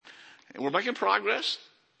And we're making progress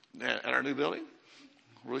at our new building.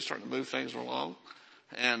 We're really starting to move things along.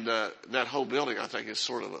 And that whole building, I think, is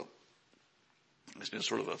it's been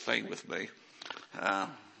sort of a thing with me.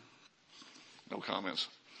 No comments.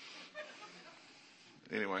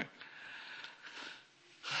 Anyway.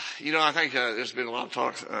 I think there's been a lot of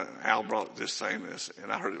talk. Al brought this thing,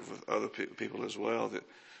 and I heard it with other people as well, that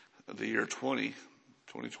the year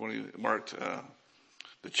 2020 marked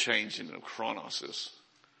the changing of chronosis.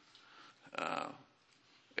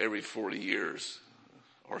 Every 40 years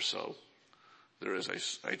or so, there is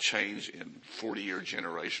a change in 40-year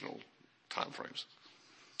generational time frames.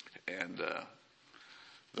 And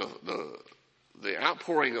the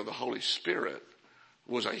outpouring of the Holy Spirit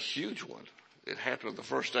was a huge one. It happened on the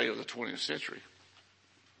first day of the 20th century.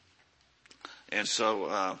 And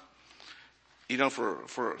so,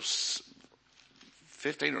 for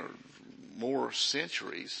 15 or more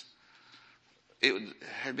centuries, it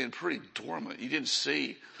had been pretty dormant. You didn't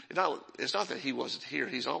see, it's not that he wasn't here.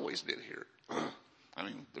 He's always been here.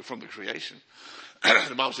 From the creation.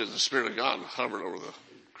 The Bible says the Spirit of God hovered over the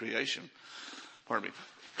creation. Pardon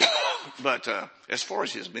me. But as far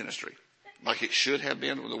as his ministry, like it should have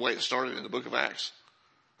been the way it started in the book of Acts.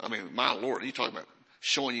 My Lord, you talking about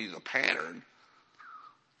showing you the pattern.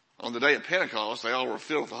 On the day of Pentecost, they all were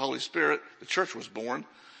filled with the Holy Spirit. The church was born.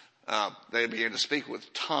 They began to speak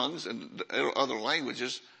with tongues and other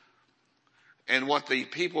languages. And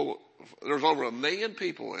there was over 1 million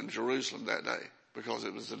people in Jerusalem that day because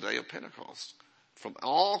it was the day of Pentecost. From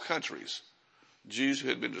all countries, Jews who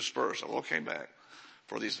had been dispersed all came back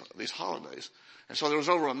for these holidays. And so there was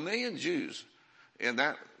over 1 million Jews in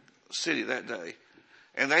that city that day.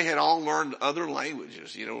 And they had all learned other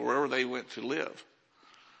languages, wherever they went to live.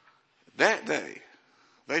 That day,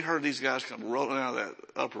 they heard these guys come rolling out of that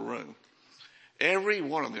upper room. Every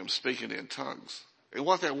one of them speaking in tongues. And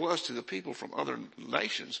what that was to the people from other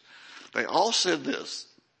nations, they all said this: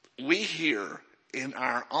 we hear in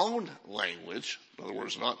our own language, in other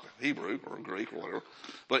words, not Hebrew or Greek or whatever,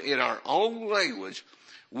 but in our own language,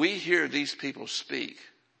 we hear these people speak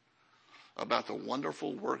about the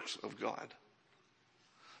wonderful works of God.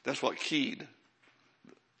 That's what keyed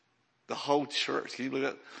the whole church. Can you believe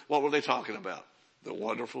that? What were they talking about? The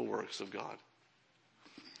wonderful works of God.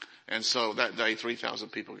 And so that day, 3,000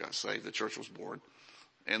 people got saved. The church was born.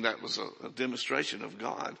 And that was a demonstration of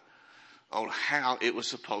God on how it was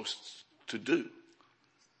supposed to do.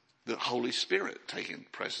 The Holy Spirit taking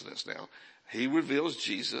precedence now. He reveals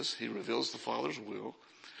Jesus. He reveals the Father's will.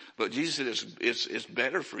 But Jesus said it's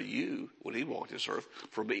better for you, when he walked this earth,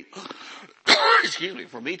 for me,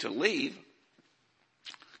 for me to leave.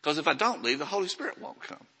 Because if I don't leave, the Holy Spirit won't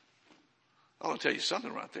come. I want to tell you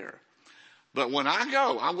something right there. But when I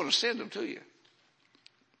go, I'm going to send him to you.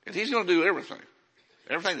 And he's going to do everything.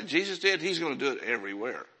 Everything that Jesus did, he's going to do it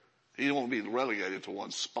everywhere. He won't be relegated to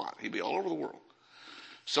one spot. He'll be all over the world.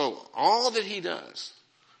 So all that he does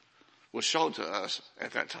was shown to us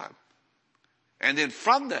at that time. And then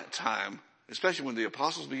from that time, especially when the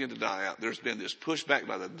apostles begin to die out, there's been this pushback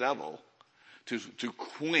by the devil to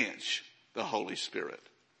quench the Holy Spirit.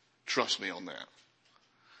 Trust me on that.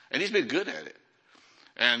 And he's been good at it.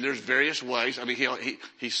 And there's various ways.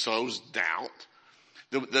 He sows doubt.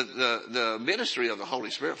 The ministry of the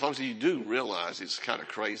Holy Spirit, folks, you do realize it's kind of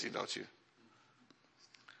crazy, don't you?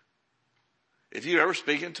 If you ever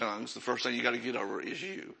speak in tongues, the first thing you got to get over is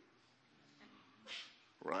you.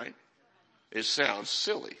 Right? It sounds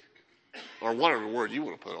silly. Or whatever word you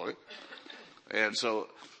want to put on it. And so,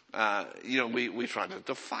 we try to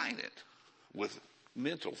define it with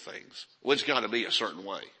mental things. Well, it's got to be a certain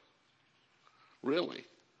way. Really?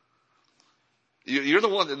 You're the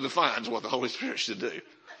one that defines what the Holy Spirit should do.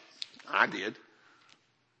 I did.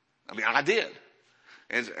 I did.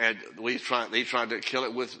 And they tried to kill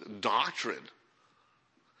it with doctrine.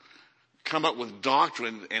 Come up with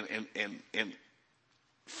doctrine and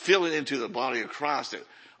fill it into the body of Christ that,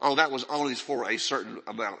 that was only for a certain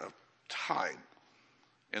amount of time.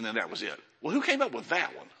 And then that was it. Well, who came up with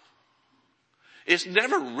that one? It's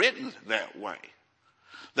never written that way.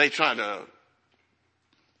 They try to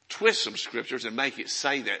twist some scriptures and make it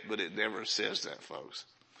say that, but it never says that, folks.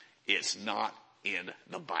 It's not in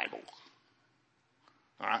the Bible.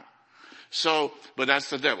 All right? So, but that's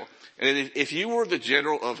the devil. And if you were the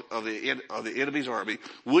general of the enemy's army,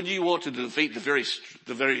 would you want to defeat the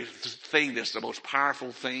very thing that's the most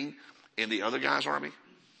powerful thing in the other guy's army?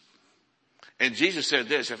 And Jesus said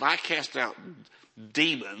this: if I cast out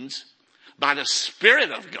demons by the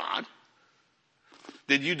Spirit of God,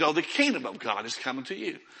 then you know the kingdom of God is coming to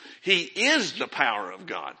you. He is the power of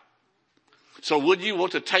God. So would you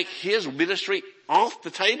want to take his ministry off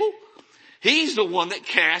the table He's the one that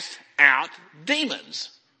cast out demons.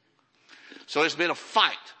 So it's been a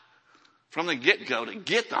fight from the get-go to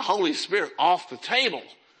get the Holy Spirit off the table.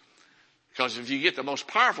 Because if you get the most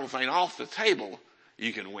powerful thing off the table,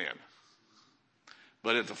 you can win.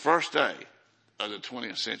 But at the first day of the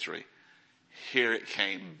 20th century, here it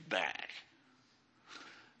came back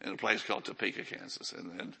in a place called Topeka, Kansas.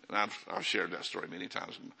 And I've shared that story many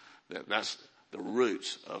times. That's the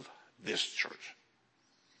roots of this church.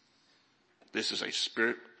 This is a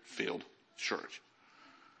Spirit-filled church.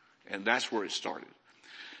 And that's where it started.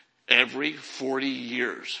 Every 40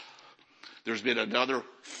 years, there's been another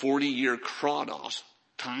 40-year chronos,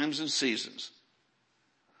 times and seasons.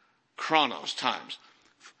 Chronos, times.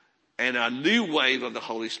 And a new wave of the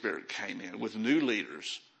Holy Spirit came in with new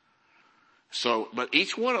leaders. So, but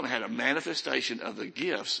each one of them had a manifestation of the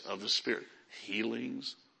gifts of the Spirit.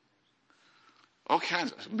 Healings. All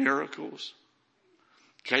kinds of miracles.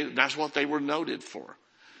 Okay, that's what they were noted for.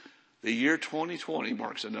 The year 2020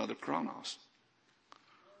 marks another chronos.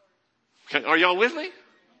 Okay, are y'all with me?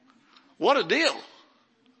 What a deal.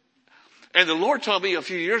 And the Lord told me a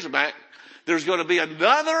few years back, there's going to be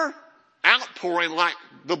another outpouring like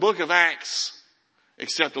the book of Acts,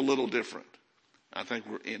 except a little different. I think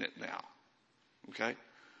we're in it now. Okay?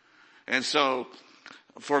 And so,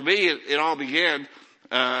 for me, it all began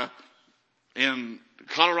in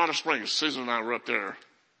Colorado Springs. Susan and I were up there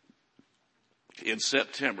in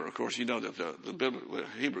September. Of course, you know that the biblical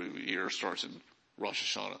Hebrew year starts in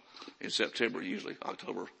Rosh Hashanah in September, usually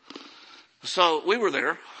October. So we were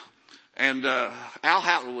there, and Al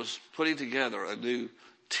Houghton was putting together a new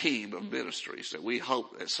team of ministries that we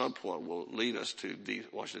hope at some point will lead us to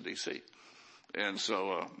Washington, D.C. And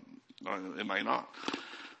so it may not.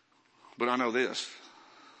 But I know this.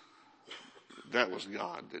 That was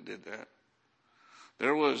God that did that.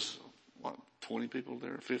 There was, 20 people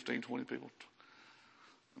there? 15, 20 people?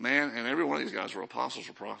 Man, and every one of these guys were apostles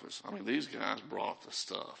or prophets. I mean, these guys brought the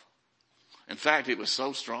stuff. In fact, it was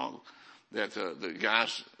so strong that the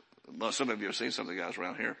guys, well, some of you have seen some of the guys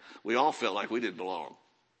around here, we all felt like we didn't belong.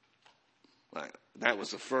 Like, that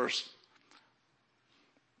was the first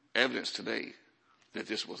evidence to me that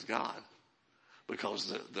this was God. Because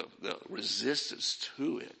the resistance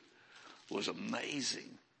to it was amazing.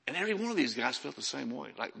 And every one of these guys felt the same way.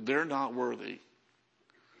 Like, they're not worthy.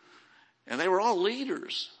 And they were all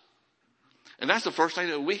leaders. And that's the first thing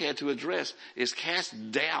that we had to address, is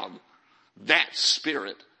cast down that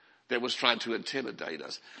spirit that was trying to intimidate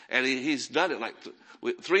us. And he's done it like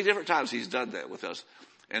 3 different times. He's done that with us.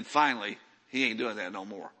 And finally, he ain't doing that no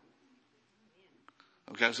more.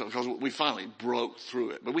 Okay, so because we finally broke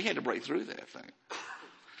through it. But we had to break through that thing.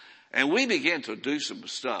 And we began to do some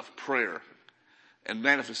stuff, prayer and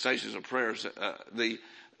manifestations of prayers. The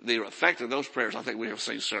effect of those prayers, I think we have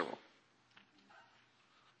seen several.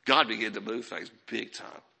 God began to move things big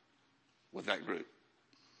time with that group.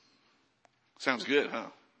 Sounds good, huh?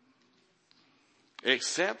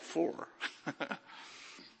 Except for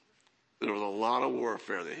there was a lot of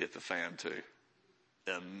warfare that hit the fan too.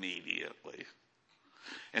 Immediately.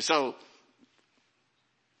 And so,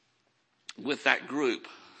 with that group,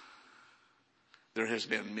 there has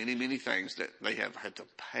been many, many things that they have had to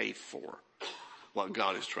pay for what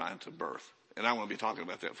God is trying to birth. And I want to be talking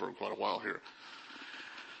about that for quite a while here.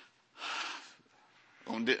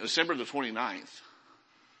 On December the 29th,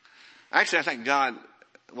 actually I think God,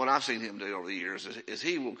 what I've seen him do over the years is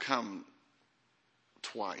he will come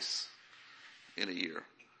twice in a year.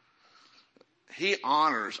 He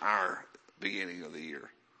honors our beginning of the year.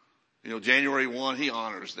 You know, January 1, he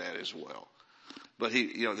honors that as well. But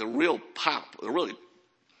the real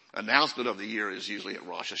announcement of the year is usually at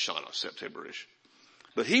Rosh Hashanah, September-ish.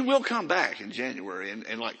 But he will come back in January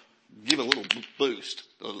and like give a little boost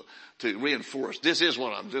to reinforce, this is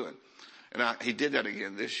what I'm doing. And he did that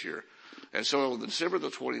again this year. And so on December the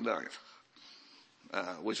 29th,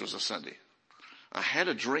 which was a Sunday, I had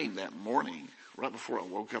a dream that morning. Right before I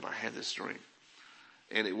woke up, I had this dream.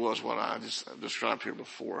 And it was what I just described here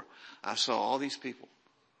before. I saw all these people,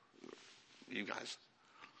 you guys,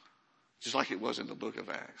 just like it was in the book of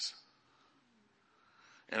Acts.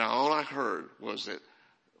 And all I heard was that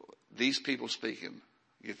these people speaking,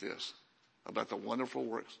 get this, about the wonderful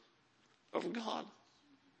works of God.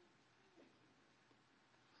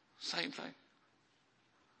 Same thing.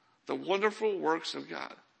 The wonderful works of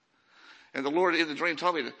God. And the Lord in the dream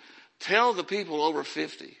told me to tell the people over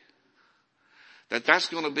 50 that that's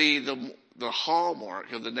going to be the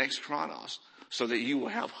hallmark of the next chronos, so that you will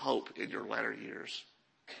have hope in your latter years.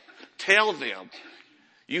 Tell them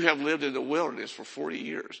you have lived in the wilderness for 40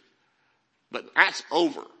 years, but that's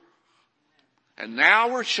over. And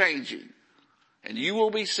now we're changing and you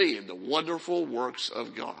will be seeing the wonderful works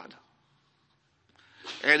of God.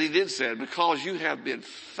 And he then said, because you have been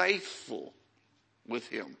faithful with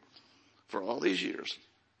him for all these years,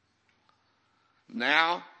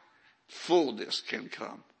 now fullness can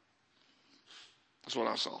come. That's what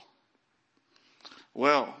I saw.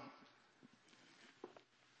 Well,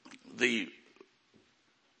 then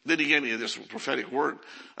he gave me this prophetic word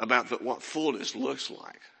about what fullness looks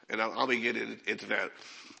like. And I'll be getting into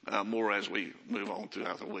that more as we move on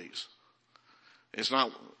throughout the weeks. It's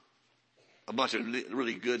not a bunch of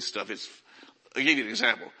really good stuff. I'll give you an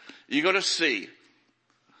example. You're going to see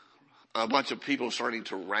a bunch of people starting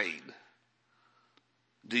to reign.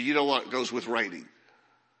 Do you know what goes with reigning?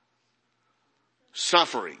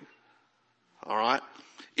 Suffering. All right?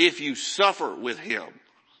 If you suffer with him,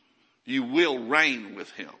 you will reign with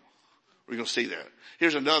him. We're going to see that.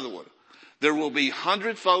 Here's another one. There will be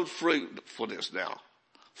 100-fold fruitfulness now.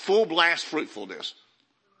 Full blast fruitfulness.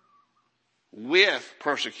 With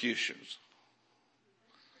persecutions.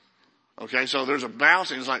 Okay, so there's a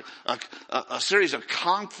balancing. It's like a series of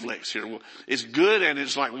conflicts here. It's good and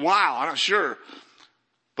it's like, wow, I'm not sure.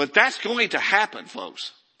 But that's going to happen,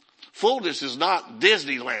 folks. Fullness is not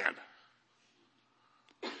Disneyland.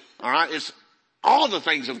 All right, it's all the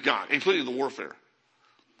things of God, including the warfare.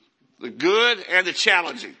 The good and the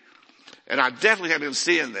challenging. And I definitely have been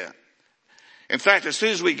seeing that. In fact, as soon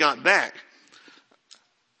as we got back,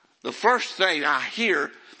 the first thing I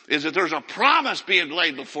hear is that there's a promise being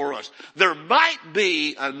laid before us. There might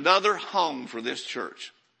be another home for this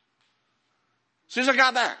church. As soon as I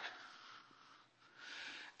got back.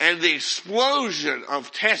 And the explosion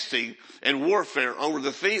of testing and warfare over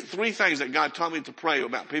the three things that God told me to pray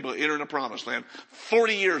about people entering the promised land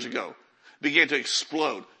 40 years ago began to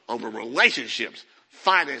explode over relationships,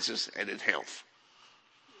 finances, and in health.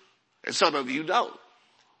 And some of you know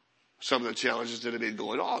some of the challenges that have been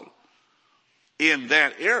going on in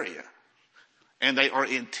that area. And they are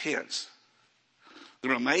intense.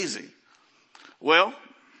 They're amazing. Well,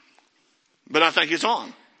 but I think it's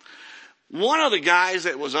on. One of the guys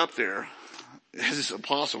that was up there is this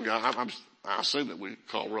apostle guy. I assume that we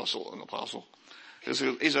call Russell an apostle. He's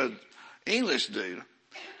an English dude.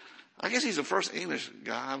 I guess he's the first English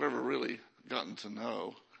guy I've ever really gotten to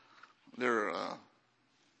know. They're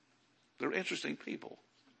interesting people.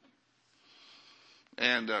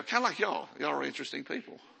 And kind of like y'all. Y'all are interesting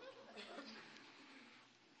people.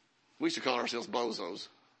 We used to call ourselves bozos.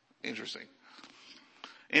 Interesting.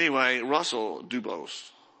 Anyway, Russell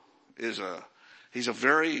Dubose he's a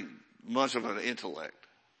very much of an intellect.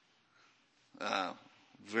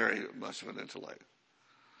 Very much of an intellect.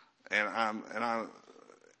 And I'm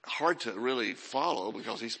hard to really follow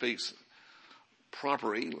because he speaks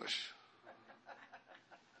proper English.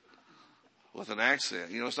 With an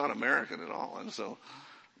accent. You know, it's not American at all. And so,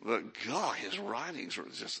 but God, his writings are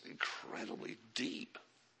just incredibly deep.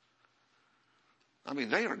 I mean,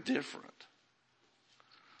 they are different.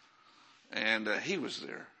 And he was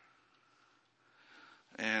there.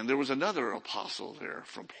 And there was another apostle there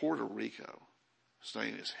from Puerto Rico. His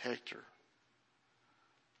name is Hector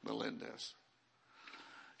Melendez.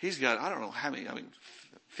 He's got, I don't know how many,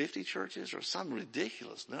 50 churches or some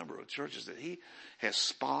ridiculous number of churches that he has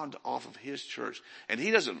spawned off of his church. And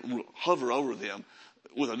he doesn't hover over them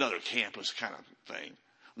with another campus kind of thing.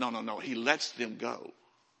 No. He lets them go.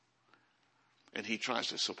 And he tries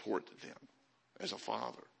to support them as a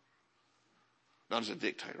father. Not as a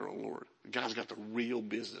dictator or Lord. The guy's got the real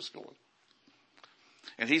business going.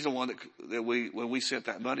 And he's the one that when we sent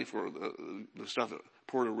that money for the stuff at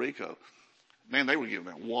Puerto Rico, man, they were giving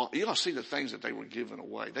out. You don't see the things that they were giving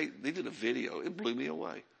away. They did a video. It blew me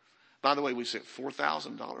away. By the way, we sent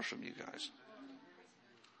 $4,000 from you guys.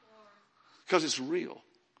 Because it's real.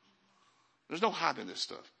 There's no hype in this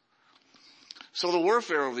stuff. So the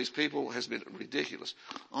warfare of these people has been ridiculous.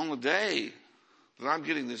 On the day that I'm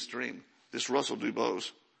getting this dream, this Russell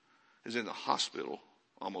Dubose is in the hospital,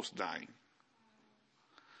 almost dying.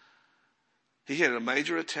 He had a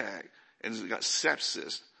major attack and got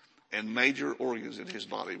sepsis, and major organs in his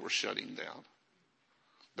body were shutting down.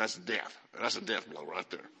 That's death. That's a death blow right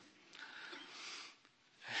there.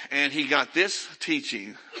 And he got this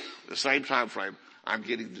teaching the same time frame I'm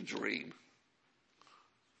getting the dream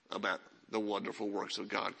about the wonderful works of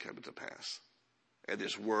God coming to pass. And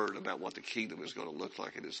this word about what the kingdom is going to look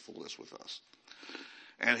like in its fullness with us.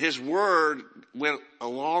 And his word went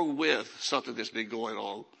along with something that's been going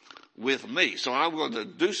on with me. So I'm going to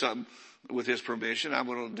do something with his permission. I'm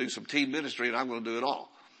going to do some team ministry, and I'm going to do it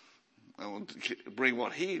all. I'm going to bring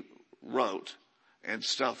what he wrote and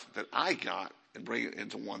stuff that I got and bring it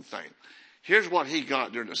into one thing. Here's what he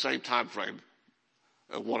got during the same time frame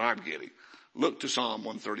of what I'm getting. Look to Psalm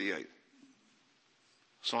 138.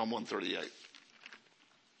 Psalm 138.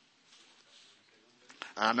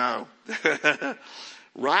 I know.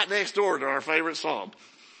 Right next door to our favorite Psalm.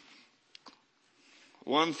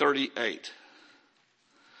 138.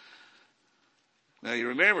 Now you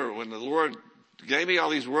remember when the Lord gave me all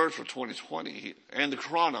these words for 2020 and the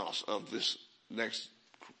chronos of this next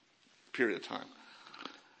period of time,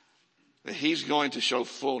 that he's going to show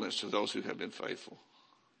fullness to those who have been faithful.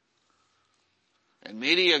 And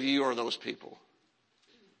many of you are those people.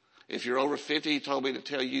 If you're over 50, he told me to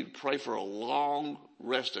tell you to pray for a long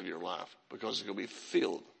rest of your life because it's going to be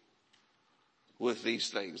filled with these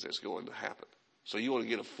things that's going to happen. So you want to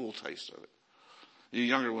get a full taste of it. You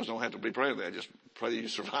younger ones don't have to be praying that. Just pray that you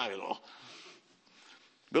survive it all.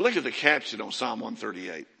 But look at the caption on Psalm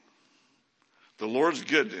 138. The Lord's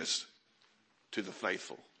goodness to the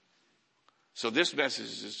faithful. So this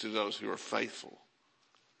message is to those who are faithful.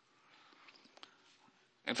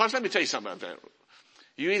 And folks, let me tell you something about that.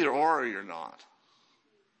 You either are or you're not.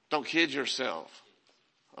 Don't kid yourself.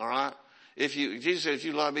 All right? Jesus said, if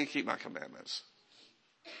you love me, keep my commandments.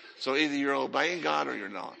 So either you're obeying God or you're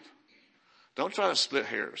not. Don't try to split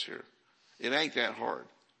hairs here. It ain't that hard.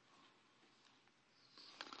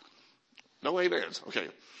 No amens. Okay.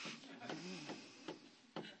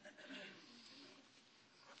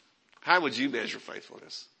 How would you measure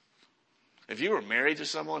faithfulness? If you were married to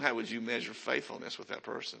someone, how would you measure faithfulness with that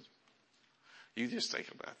person? You just think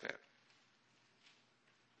about that.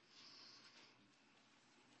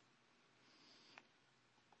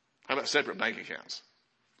 How about separate bank accounts?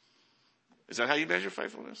 Is that how you measure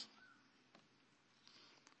faithfulness?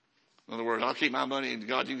 In other words, I'll keep my money and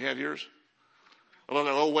God, you can have yours. I love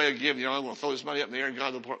that old way of giving. I'm going to throw this money up in the air and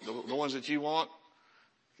God, the ones that you want,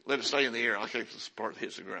 let it stay in the air. I'll take this part that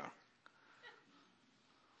hits the ground.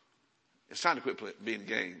 It's time to quit being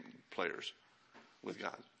game players with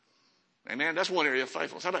God. Amen. That's one area of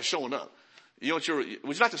faithfulness. How about showing up? Would you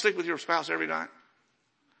like to sleep with your spouse every night?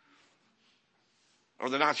 Or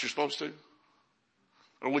the nights you're supposed to?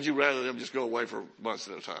 Or would you rather them just go away for months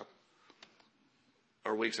at a time?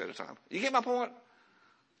 Or weeks at a time? You get my point?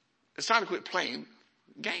 It's time to quit playing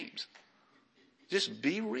games. Just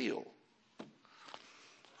be real.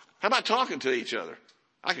 How about talking to each other?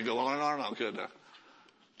 I could go on and on, couldn't I?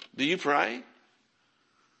 Do you pray?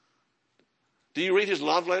 Do you read his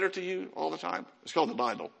love letter to you all the time? It's called the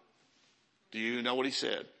Bible. Do you know what he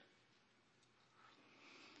said?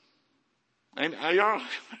 And are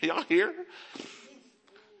y'all here?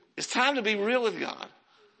 It's time to be real with God.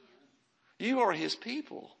 You are his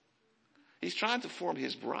people. He's trying to form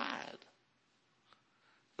his bride.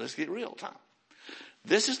 Let's get real time.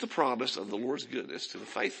 This is the promise of the Lord's goodness to the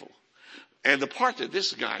faithful. And the part that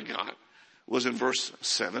this guy got was in verse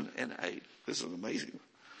 7 and 8. This is amazing.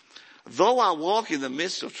 Though I walk in the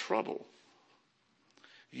midst of trouble,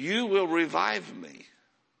 you will revive me.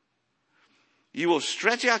 You will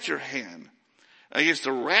stretch out your hand against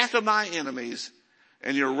the wrath of my enemies,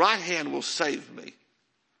 and your right hand will save me.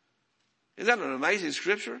 Isn't that an amazing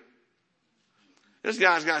scripture? This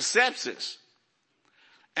guy's got sepsis.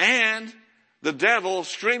 And the devil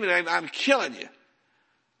screaming at him, I'm killing you.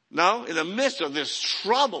 No, in the midst of this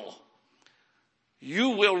trouble,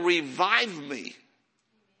 you will revive me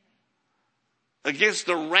against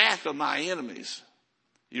the wrath of my enemies.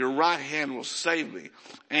 Your right hand will save me.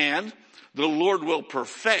 And the Lord will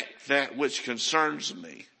perfect that which concerns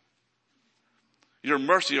me. Your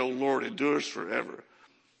mercy, O Lord, endures forever.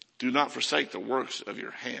 Do not forsake the works of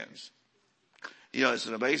your hands. You know, it's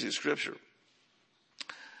an amazing scripture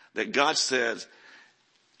that God says,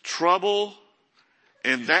 trouble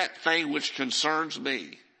and that thing which concerns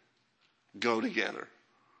me go together.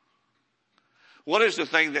 What is the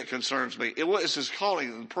thing that concerns me? What is his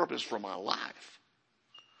calling and purpose for my life?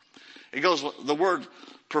 It goes, the word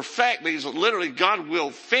perfect means literally God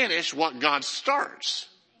will finish what God starts.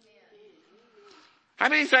 How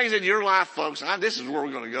many things in your life, folks, this is where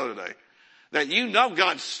we're going to go today, that you know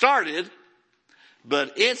God started,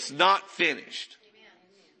 but it's not finished.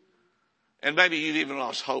 And maybe you've even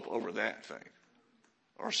lost hope over that thing,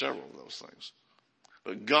 or several of those things.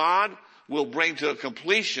 But God will bring to a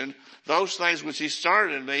completion those things which he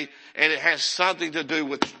started in me, and it has something to do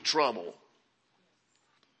with trouble.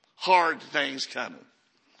 Hard things coming.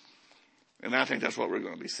 And I think that's what we're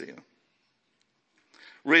going to be seeing.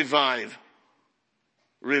 Revive.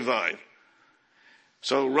 Revive.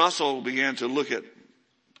 So Russell began to look at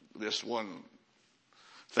this one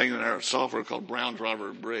thing in our software called Brown, Driver,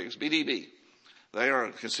 and Briggs, BDB. They are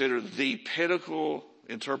considered the pinnacle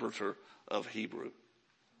interpreter of Hebrew,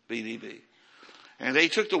 BDB. And they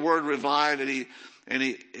took the word revive and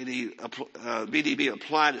BDB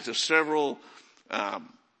applied it to several,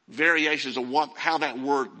 variations of how that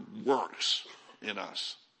word works in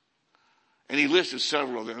us. And he listed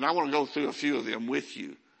several of them. And I want to go through a few of them with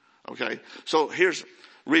you. Okay. So here's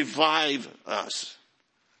revive us.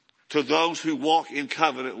 To those who walk in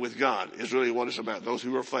covenant with God is really what it's about. Those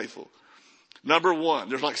who are faithful. Number one,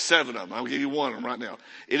 there's like 7 of them. I'll give you one of them right now.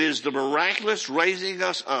 It is the miraculous raising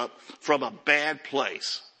us up from a bad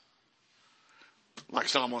place. Like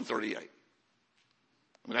Psalm 138.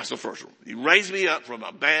 I mean, that's the first one. You raise me up from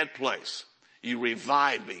a bad place. You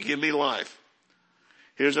revive me. Give me life.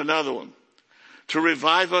 Here's another one. To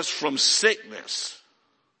revive us from sickness.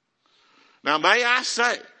 Now, may I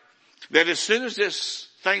say that as soon as this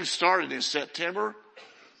thing started in September,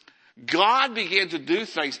 God began to do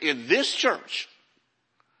things in this church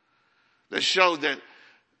that showed that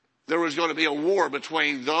there was going to be a war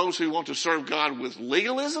between those who want to serve God with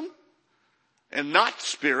legalism and not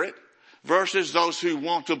spirit versus those who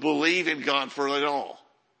want to believe in God for it all.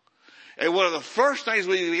 And one of the first things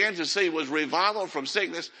we began to see was revival from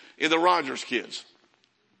sickness in the Rogers kids.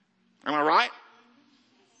 Am I right?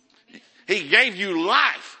 He gave you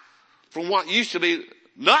life from what used to be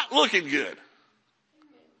not looking good.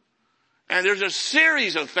 And there's a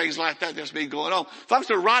series of things like that that's been going on.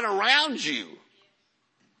 Folks are right around you.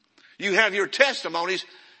 You have your testimonies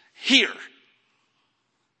here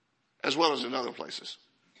as well as in other places.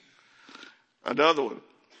 Another one.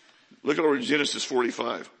 Look over in Genesis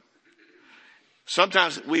 45.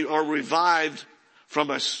 Sometimes we are revived from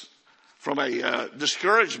a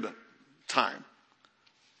discouragement time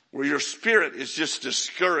where your spirit is just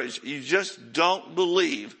discouraged. You just don't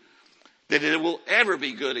believe that it will ever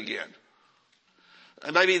be good again.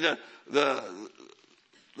 And maybe the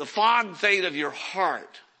fond thing of your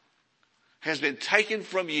heart has been taken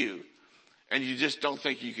from you and you just don't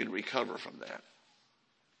think you can recover from that.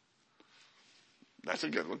 That's a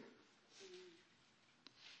good one.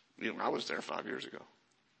 You know, I was there 5 years ago.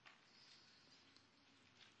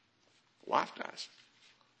 Wife dies.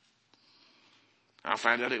 I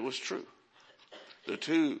found out it was true. The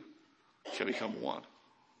two shall become one.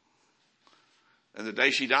 And the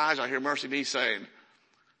day she dies, I hear Mercy Me saying,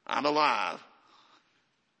 I'm alive,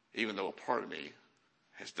 even though a part of me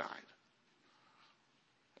has died.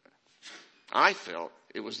 I felt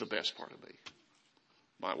it was the best part of me,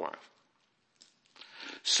 my wife.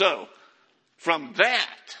 So, from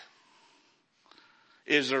that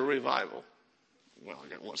is a revival. Well, I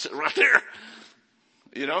got one sitting right there.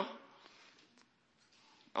 You know?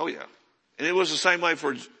 Oh yeah. And it was the same way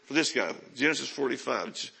for this guy. Genesis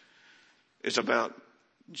 45. It's about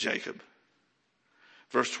Jacob.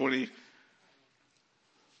 Verse 25.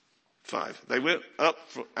 They went up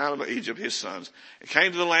out of Egypt, his sons, and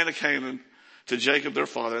came to the land of Canaan to Jacob their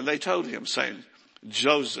father. And they told him, saying,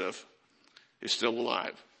 Joseph is still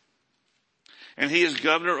alive. And he is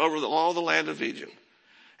governor over all the land of Egypt.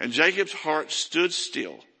 And Jacob's heart stood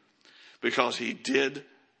still because he did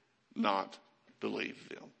not believe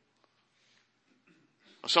them.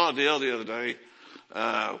 I saw a deal the other day.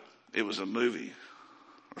 It was a movie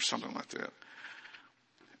or something like that.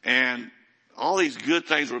 And all these good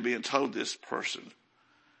things were being told this person.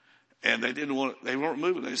 And they weren't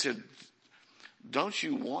moving. They said, don't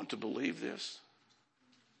you want to believe this?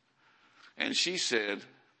 And she said,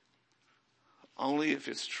 only if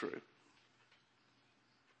it's true.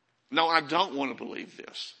 No, I don't want to believe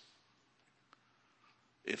this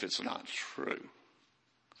if it's not true.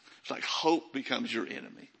 It's like hope becomes your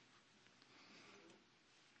enemy.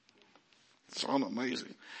 It's all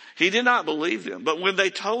amazing. He did not believe them. But when they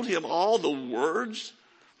told him all the words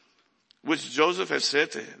which Joseph had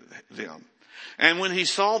said to them, and when he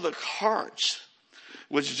saw the carts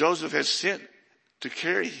which Joseph had sent to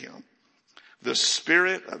carry him, the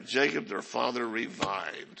spirit of Jacob their father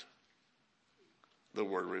revived. The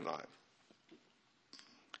word revive.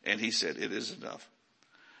 And he said, it is enough.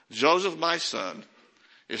 Joseph, my son,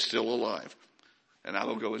 is still alive. And I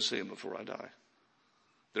will go and see him before I die.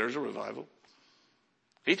 There's a revival.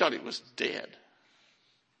 He thought he was dead.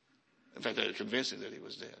 In fact, they had convinced him that he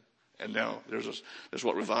was dead. And now that's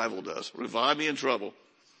what revival does. Revive me in trouble.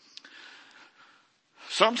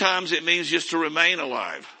 Sometimes it means just to remain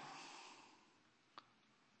alive.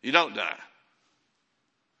 You don't die.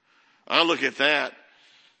 I look at that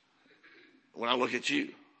when I look at you.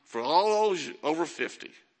 For all those over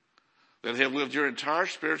 50 that have lived your entire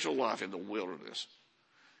spiritual life in the wilderness,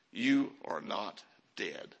 you are not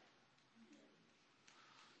dead.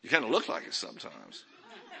 You kind of look like it sometimes.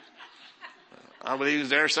 I believe he was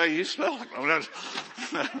there saying you smell like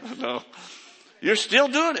it. No. You're still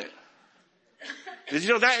doing it. Did you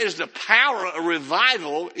know that is the power of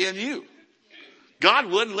revival in you? God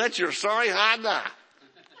wouldn't let your sorry hide die.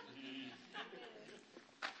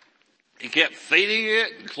 He kept feeding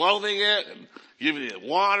it and clothing it and giving it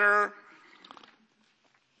water.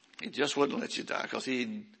 He just wouldn't let you die because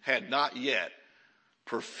he had not yet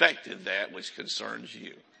perfected that which concerns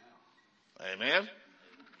you. Amen?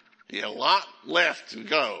 He had a lot left to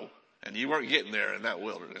go, and you weren't getting there in that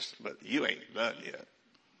wilderness, but you ain't done yet.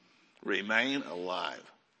 Remain alive.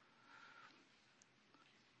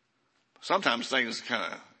 Sometimes things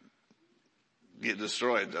kind of get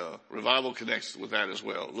destroyed, though. Revival connects with that as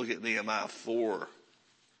well. Look at Nehemiah 4.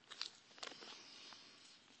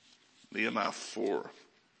 Nehemiah 4.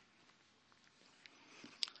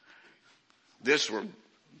 This where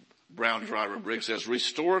Brown Driver Briggs says,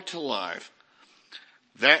 restore to life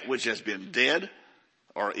that which has been dead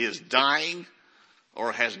or is dying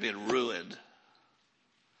or has been ruined.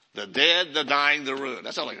 The dead, the dying, the ruined.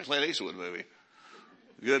 That sounds like a Clint Eastwood movie.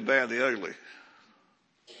 Good, bad, the ugly.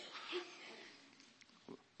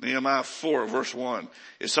 Nehemiah 4, verse 1.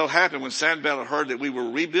 It so happened when Sanballat heard that we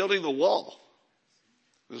were rebuilding the wall.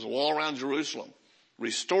 There's a wall around Jerusalem.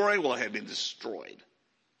 Restoring what had been destroyed.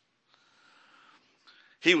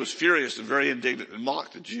 He was furious and very indignant and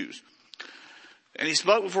mocked the Jews. And he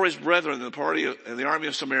spoke before his brethren in the army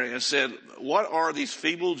of Samaria and said, what are these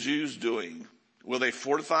feeble Jews doing? Will they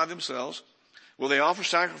fortify themselves? Will they offer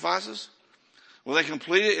sacrifices? Will they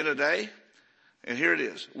complete it in a day? And here it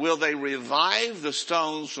is. Will they revive the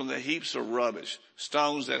stones from the heaps of rubbish?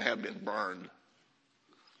 Stones that have been burned.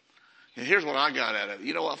 And here's what I got out of it.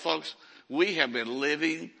 You know what, folks? We have been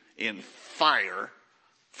living in fire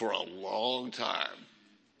for a long time.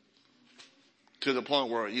 To the point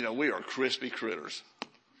where, we are crispy critters.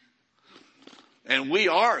 And we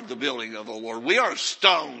are the building of the Lord. We are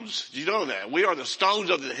stones. Do you know that? We are the stones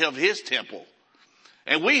of his temple.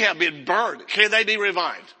 And we have been burned. Can they be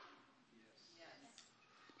revived?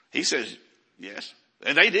 He says, yes.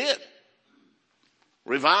 And they did.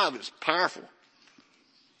 Revive is powerful.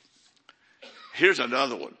 Here's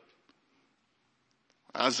another one.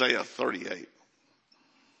 Isaiah 38.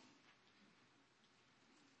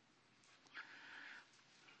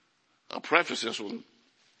 I'll preface this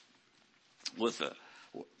with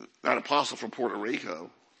that apostle from Puerto Rico.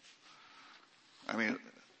 I mean,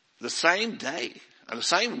 the same day, the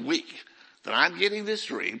same week that I'm getting this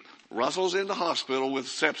dream, Russell's in the hospital with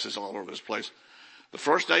sepsis all over his place. The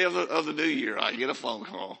first day of the new year, I get a phone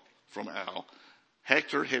call from Al.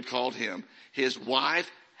 Hector had called him. His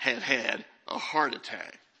wife had had a heart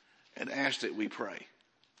attack and asked that we pray.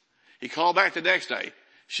 He called back the next day.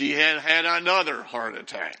 She had had another heart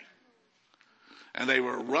attack. And they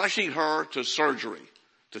were rushing her to surgery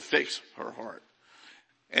to fix her heart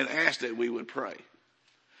and asked that we would pray.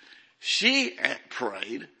 She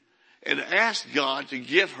prayed and asked God to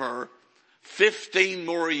give her 15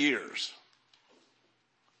 more years.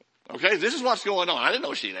 Okay, this is what's going on. I didn't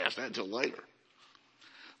know she'd asked that until later.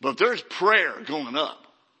 But there's prayer going up.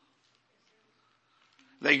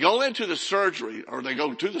 They go into the surgery, or they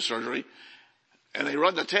go to the surgery, and they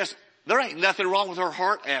run the test. There ain't nothing wrong with her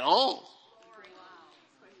heart at all.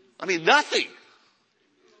 I mean, nothing.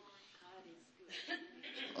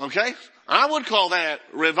 Okay? I would call that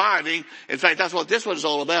reviving. In fact, that's what this one's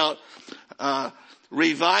all about.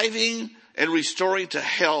 Reviving and restoring to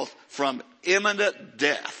health from imminent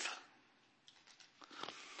death.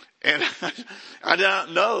 And I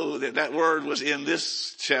don't know that word was in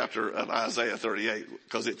this chapter of Isaiah 38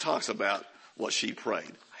 because it talks about what she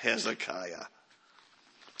prayed. Hezekiah.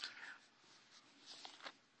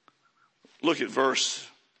 Look at verse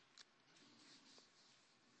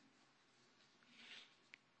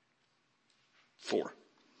 4.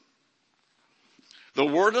 The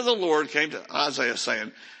word of the Lord came to Isaiah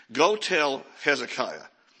saying, go tell Hezekiah,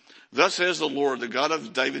 thus says the Lord, the God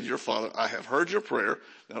of David your father, I have heard your prayer.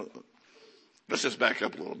 Now, let's just back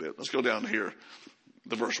up a little bit. Let's go down here,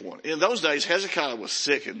 the verse 1. In those days, Hezekiah was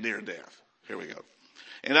sick and near death. Here we go.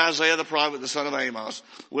 And Isaiah the prophet, the son of Amos,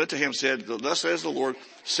 went to him and said, thus says the Lord,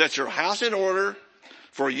 set your house in order,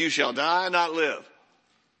 for you shall die and not live.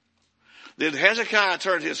 Then Hezekiah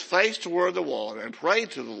turned his face toward the wall and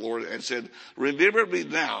prayed to the Lord and said, remember me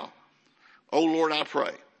now, O Lord, I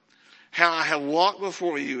pray, how I have walked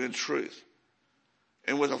before you in truth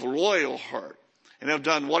and with a loyal heart and have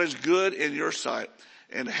done what is good in your sight.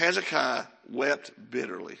 And Hezekiah wept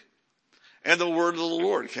bitterly. And the word of the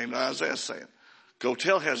Lord came to Isaiah saying, go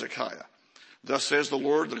tell Hezekiah, thus says the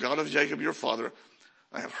Lord, the God of Jacob your father,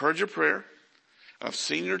 I have heard your prayer. I've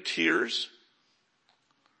seen your tears.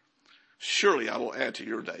 Surely I will add to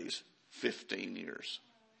your days 15 years.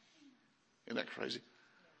 Isn't that crazy?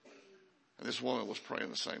 And this woman was praying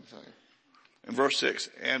the same thing. In verse 6,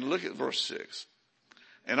 and look at verse 6.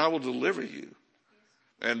 And I will deliver you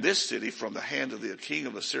and this city from the hand of the king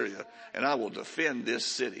of Assyria, and I will defend this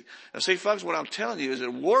city. Now see, folks, what I'm telling you is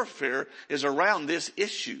that warfare is around this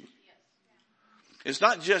issue. It's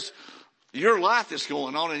not just your life that's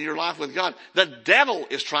going on in your life with God. The devil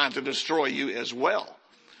is trying to destroy you as well.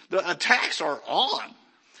 The attacks are on.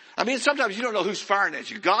 I mean, sometimes you don't know who's firing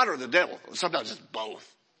at you, God or the devil. Sometimes it's both.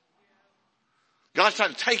 God's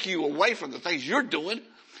trying to take you away from the things you're doing,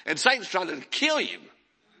 and Satan's trying to kill you.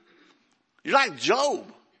 You're like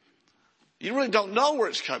Job. You really don't know where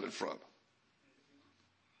it's coming from.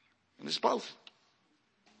 And it's both.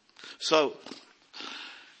 So,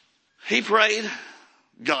 he prayed.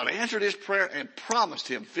 God answered his prayer and promised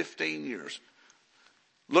him 15 years.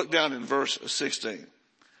 Look down in verse 16.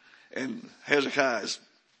 And Hezekiah is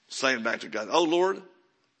saying back to God, "Oh Lord,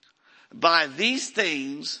 by these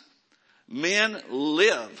things men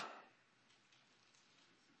live.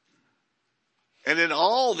 And in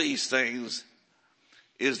all these things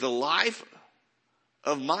is the life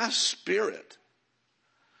of my spirit.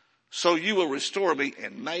 So you will restore me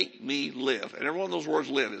and make me live." And every one of those words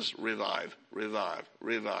live is revive, revive,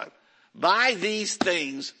 revive. By these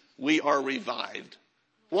things we are revived.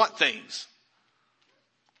 What things?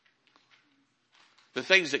 The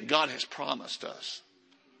things that God has promised us.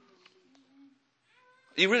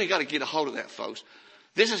 You really got to get a hold of that, folks.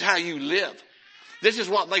 This is how you live. This is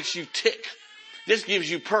what makes you tick. This gives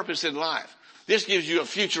you purpose in life. This gives you a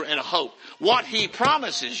future and a hope. What he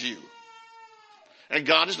promises you. And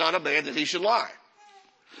God is not a man that he should lie.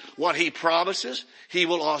 What he promises, he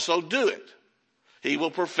will also do it. He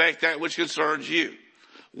will perfect that which concerns you.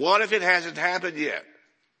 What if it hasn't happened yet?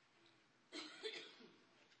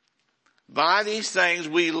 By these things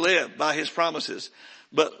we live, by his promises.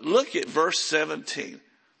 But look at verse 17.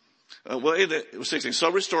 It was 16. So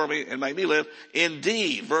restore me and make me live.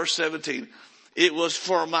 Indeed, verse 17. It was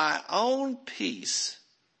for my own peace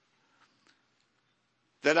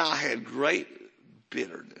that I had great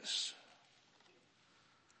bitterness.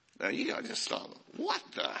 Now you gotta just stop.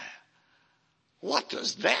 What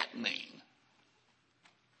does that mean?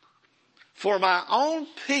 For my own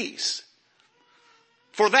peace.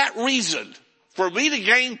 For that reason, for me to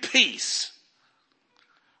gain peace,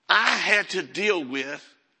 I had to deal with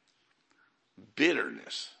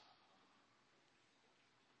bitterness.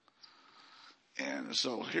 And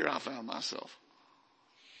so here I found myself.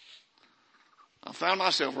 I found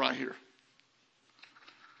myself right here.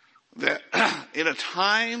 That in a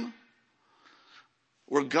time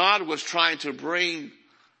where God was trying to bring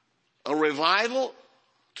a revival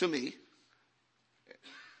to me,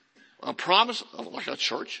 a promise of like a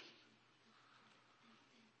church,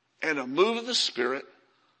 and a move of the Spirit,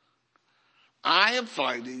 I am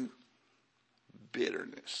finding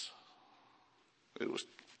bitterness. It was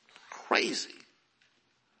crazy.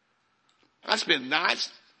 I spent nights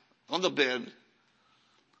on the bed,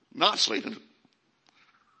 not sleeping,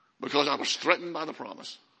 because I was threatened by the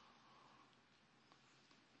promise.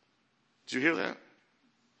 Did you hear that?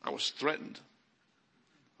 I was threatened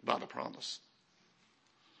by the promise.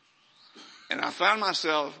 And I found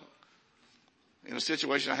myself in a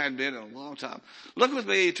situation I hadn't been in a long time. Look with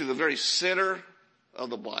me to the very center of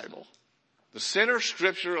the Bible. The center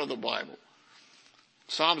scripture of the Bible.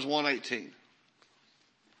 Psalms 118.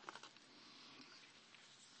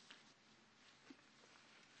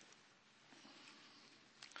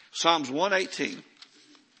 Psalms 118.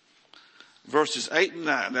 Verses 8 and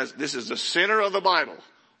 9. This is the center of the Bible.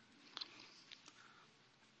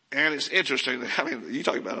 And it's interesting. I mean, you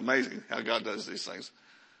talk about amazing how God does these things.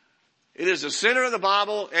 It is the center of the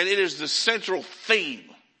Bible, and it is the central theme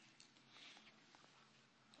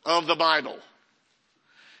of the Bible.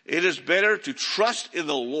 It is better to trust in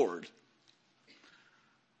the Lord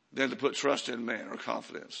than to put trust in man or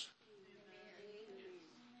confidence.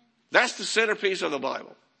 That's the centerpiece of the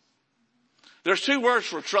Bible. There's two words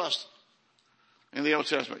for trust in the Old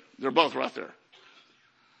Testament. They're both right there.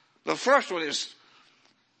 The first one is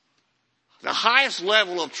the highest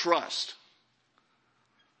level of trust.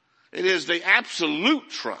 It is the absolute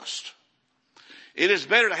trust. It is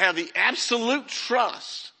better to have the absolute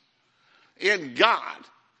trust in God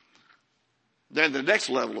than the next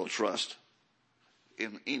level of trust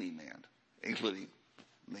in any man, including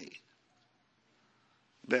me.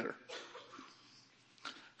 Better.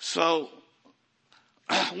 So,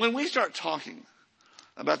 when we start talking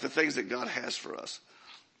about the things that God has for us,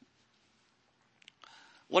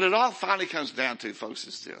 what it all finally comes down to, folks,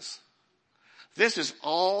 is this. This is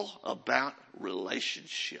all about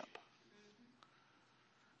relationship.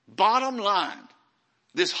 Bottom line,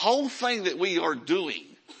 this whole thing that we are doing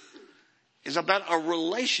is about a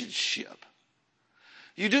relationship.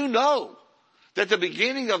 You do know that the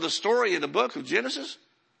beginning of the story in the book of Genesis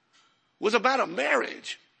was about a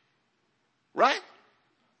marriage, right?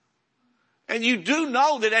 And you do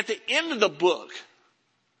know that at the end of the book,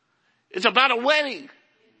 it's about a wedding.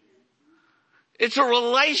 It's a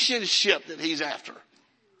relationship that he's after.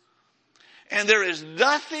 And there is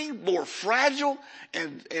nothing more fragile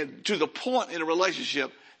and to the point in a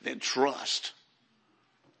relationship than trust.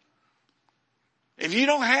 If you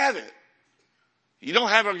don't have it, you don't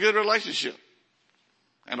have a good relationship.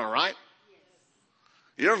 Am I right?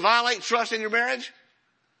 You ever violate trust in your marriage?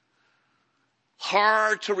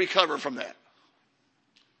 Hard to recover from that.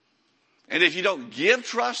 And if you don't give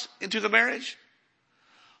trust into the marriage,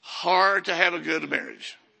 hard to have a good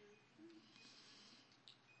marriage.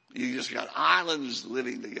 You just got islands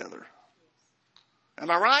living together. Am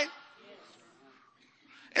I right?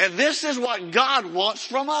 And this is what God wants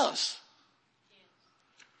from us.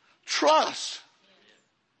 Trust.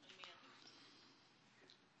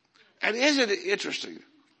 And isn't it interesting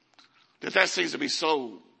that seems to be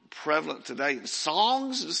so prevalent today in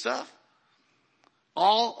songs and stuff?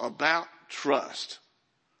 All about trust.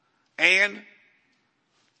 And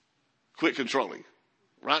quit controlling.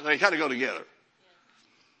 Right? They kind of go together.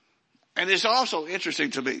 And it's also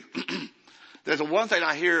interesting to me that the one thing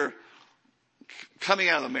I hear coming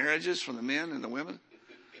out of the marriages from the men and the women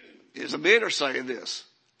is the men are saying this: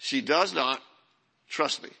 she does not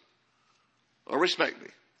trust me or respect me.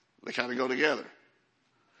 They kind of go together.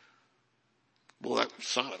 Well, that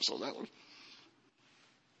silence on that one.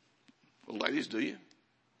 Well, ladies, do you?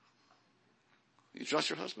 You trust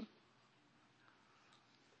your husband?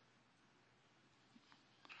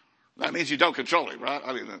 That means you don't control him, right?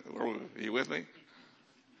 I mean, are you with me?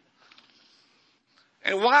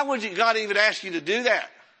 And why would God even ask you to do that?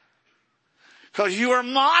 Because you are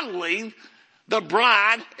modeling the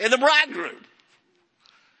bride and the bridegroom.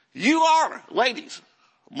 You are, ladies,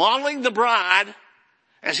 modeling the bride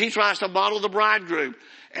as he tries to model the bridegroom.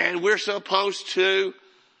 And we're supposed to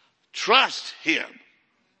trust him.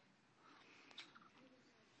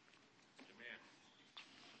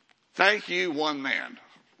 Thank you, one man.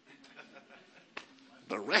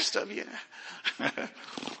 The rest of you,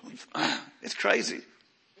 it's crazy.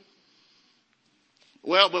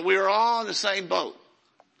 Well, but we are all in the same boat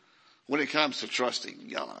when it comes to trusting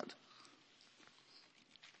God.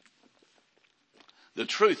 The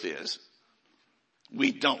truth is,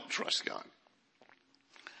 we don't trust God.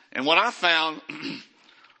 And what I found,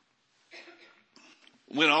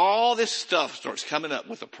 when all this stuff starts coming up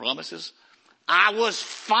with the promises, I was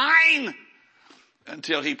fine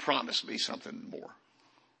until he promised me something more.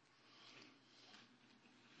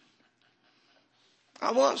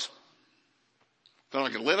 I was. Thought I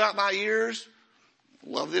could live out my years,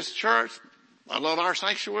 love this church, I love our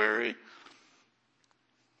sanctuary.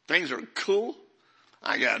 Things are cool.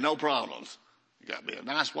 I got no problems. You got me a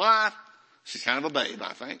nice wife. She's kind of a babe,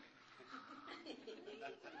 I think.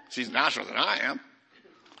 She's nicer than I am.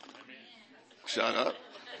 Shut up.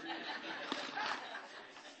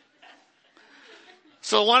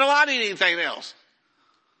 So why do I need anything else?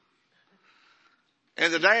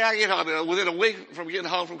 And the day I get home, within a week from getting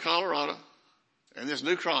home from Colorado, and this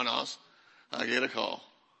new Kronos, I get a call.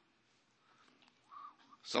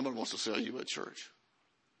 Someone wants to sell you a church.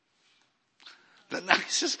 The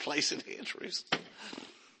nicest place in Andrews.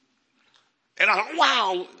 And I thought,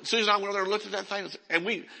 wow. Susan and I went over there and looked at that thing, and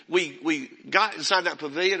we got inside that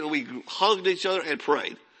pavilion and we hugged each other and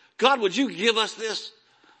prayed. God, would you give us this?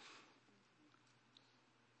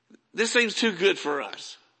 This seems too good for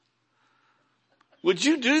us. Would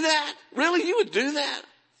you do that? Really? You would do that?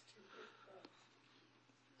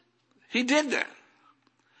 He did that.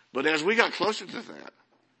 But as we got closer to that,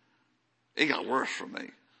 it got worse for me.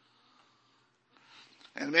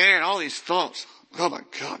 And man, all these thoughts, oh my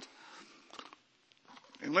God.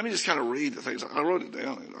 And let me just kind of read the things. I wrote it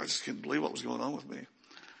down and I just couldn't believe what was going on with me.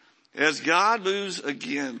 As God moves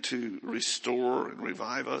again to restore and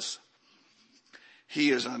revive us,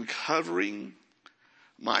 he is uncovering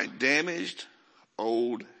my damaged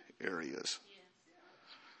old areas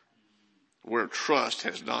where trust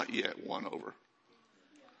has not yet won over.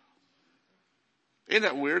 Isn't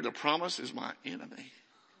that weird? The promise is my enemy.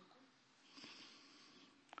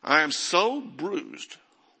 I am so bruised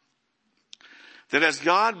that as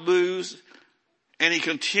God moves and he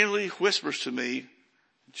continually whispers to me,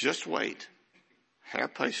 just wait,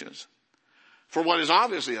 have patience for what is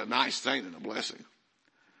obviously a nice thing and a blessing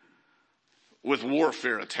with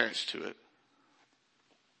warfare attached to it.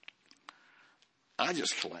 I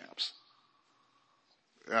just collapse.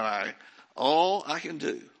 And all I can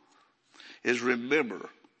do is remember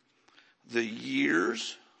the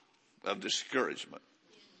years of discouragement.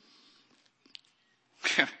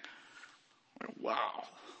 Wow.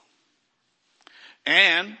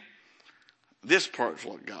 And this part's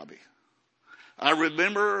what got me. I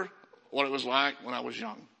remember what it was like when I was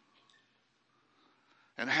young.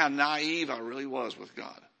 And how naive I really was with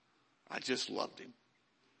God. I just loved him.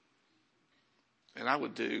 And I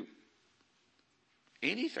would do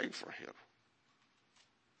anything for him.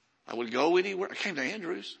 I would go anywhere. I came to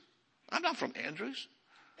Andrews. I'm not from Andrews.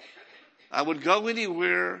 I would go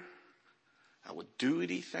anywhere. I would do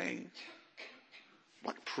anything.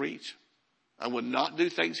 Like preach. I would not do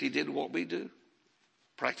things he didn't want me to do.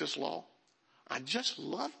 Practice law. I just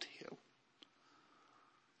loved him.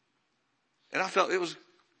 And I felt it was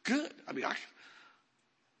good. I mean,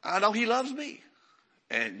 I know he loves me.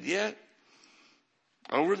 And yet,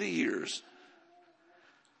 over the years,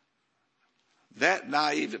 that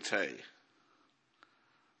naivete,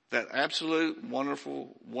 that absolute wonderful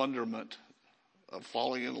wonderment of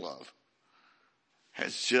falling in love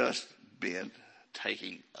has just been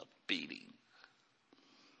taking a beating.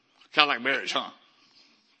 Kind of like marriage, huh?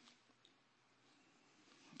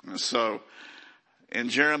 And so, in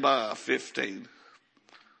Jeremiah 15,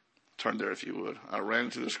 turn there if you would. I ran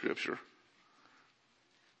into the scripture.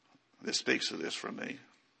 This speaks of this for me.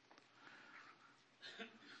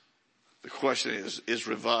 The question is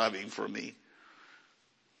reviving for me?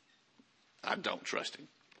 I don't trust him.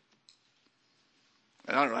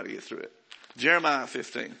 And I don't know how to get through it. Jeremiah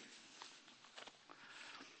 15.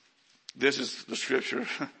 This is the scripture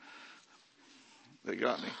that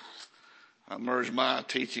got me. I merged my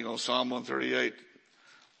teaching on Psalm 138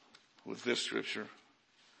 with this scripture.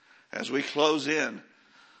 As we close in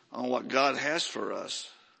on what God has for us,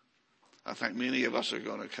 I think many of us are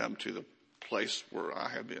going to come to the place where I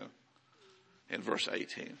have been in verse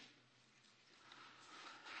 18.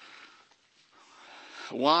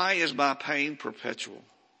 Why is my pain perpetual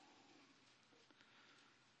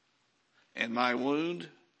and my wound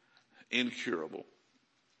incurable?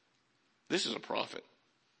 This is a prophet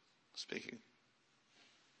speaking.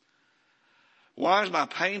 Why is my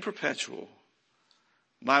pain perpetual,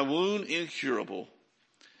 my wound incurable,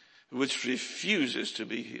 which refuses to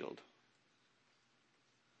be healed?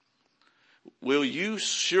 Will you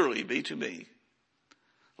surely be to me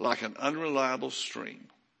like an unreliable stream,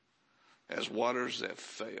 as waters that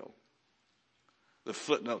fail? The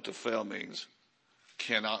footnote to fail means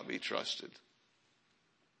cannot be trusted.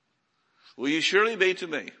 Will you surely be to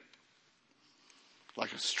me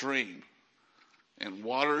like a stream and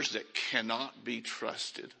waters that cannot be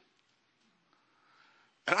trusted?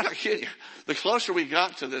 And I'm not kidding you. The closer we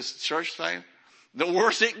got to this church thing, the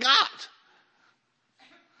worse it got.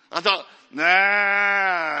 I thought,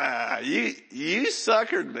 nah, you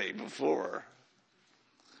suckered me before,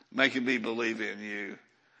 making me believe in you,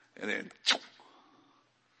 and then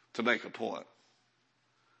to make a point,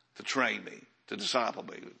 to train me, to disciple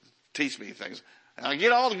me, teach me things. And I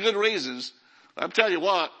get all the good reasons. I'm telling you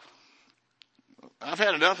what, I've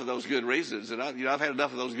had enough of those good reasons, and I've had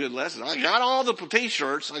enough of those good lessons. I got all the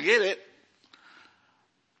t-shirts. I get it.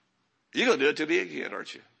 You're going to do it to me again,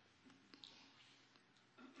 aren't you?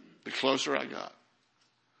 The closer I got.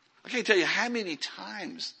 I can't tell you how many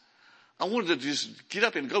times I wanted to just get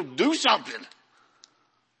up and go do something.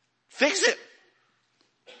 Fix it.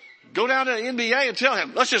 Go down to the NBA and tell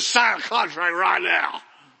him, let's just sign a contract right now.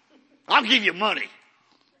 I'll give you money.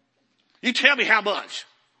 You tell me how much.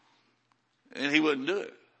 And he wouldn't do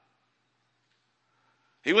it.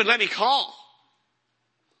 He wouldn't let me call.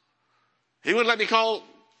 He wouldn't let me call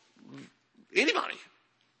anybody.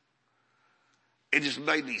 It just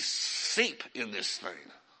made me seep in this thing.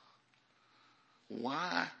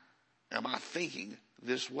 Why am I thinking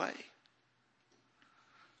this way?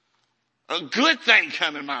 A good thing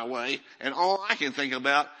coming my way, and all I can think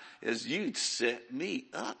about is you'd set me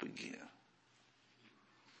up again.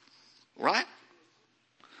 Right?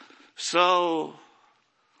 So,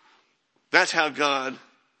 that's how God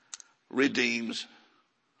redeems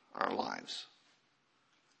our lives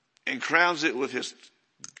and crowns it with his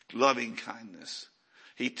loving kindness.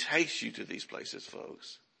 He takes you to these places,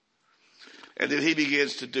 folks. And then he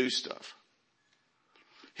begins to do stuff.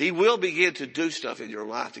 He will begin to do stuff in your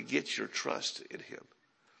life to get your trust in him.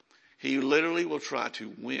 He literally will try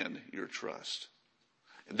to win your trust.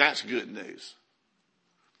 And that's good news.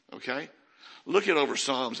 Okay? Look at over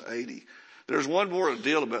Psalms 80. There's one more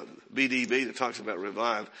deal about BDB that talks about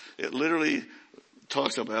revive. It literally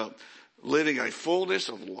talks about living a fullness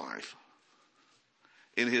of life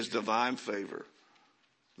in his divine favor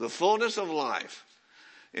the fullness of life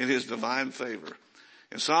in his divine favor.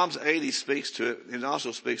 And Psalms 80 speaks to it. It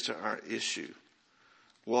also speaks to our issue.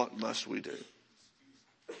 What must we do?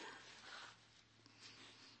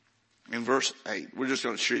 In verse 8, we're just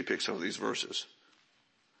going to cherry pick some of these verses.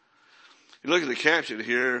 You look at the caption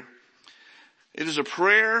here. It is a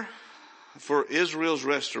prayer for Israel's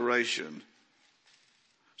restoration.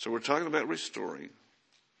 So we're talking about restoring,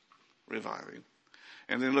 reviving.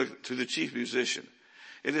 And then look to the chief musician.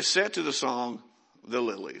 It is set to the song, The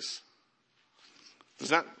Lilies. Does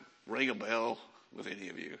that ring a bell with any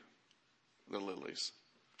of you? The Lilies.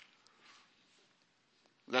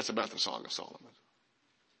 That's about the Song of Solomon.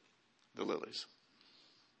 The Lilies.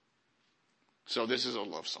 So this is a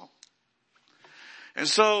love song. And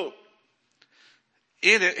so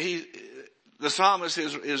in it, the psalmist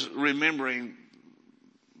is remembering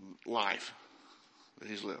life that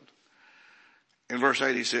he's lived. In verse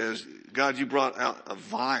 8 he says, God, you brought out a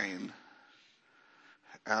vine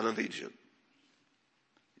out of Egypt.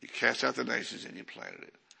 You cast out the nations and you planted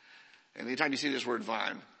it. And anytime you see this word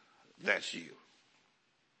vine, that's you.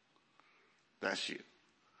 That's you.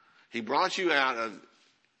 He brought you out of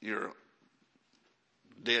your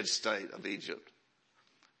dead state of Egypt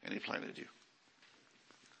and he planted you.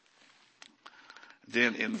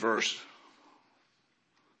 Then in verse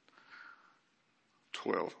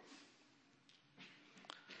 12,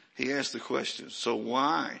 he asked the question, so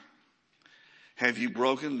why have you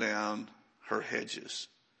broken down her hedges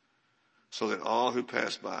so that all who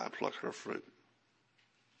pass by pluck her fruit?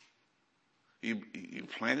 You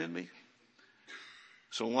planted me?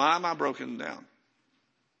 So why am I broken down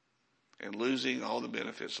and losing all the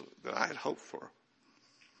benefits that I had hoped for?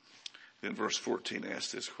 Then verse 14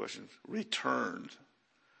 asks this question, return,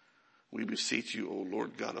 we beseech you, O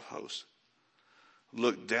Lord God of hosts.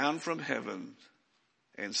 Look down from heaven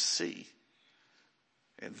and see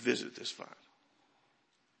and visit this vine.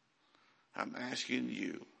 I'm asking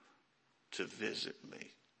you to visit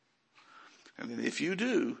me. And then if you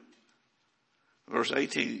do, verse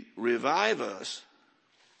 18, revive us,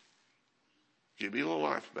 give me a little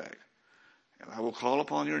life back, and I will call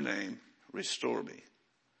upon your name, restore me,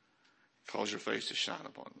 cause your face to shine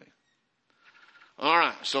upon me. All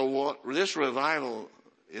right, so what this revival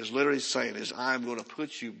is literally saying is I'm going to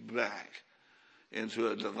put you back into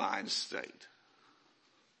a divine state.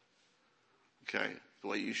 Okay, the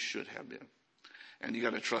way you should have been. And you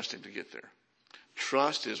got to trust him to get there.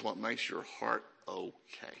 Trust is what makes your heart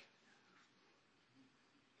okay.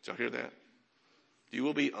 Did y'all hear that? You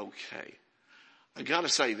will be okay. I got to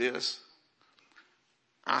say this.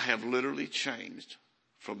 I have literally changed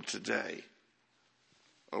from today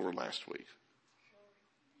over last week.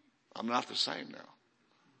 I'm not the same now.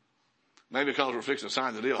 Maybe because we're fixing to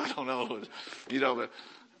sign the deal. I don't know. But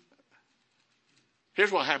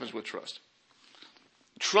here's what happens with trust.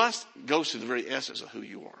 Trust goes to the very essence of who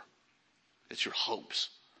you are. It's your hopes.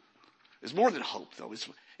 It's more than hope, though.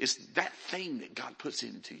 It's that thing that God puts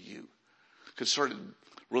into you concerning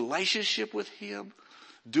relationship with him,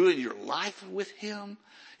 doing your life with him.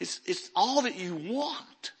 It's all that you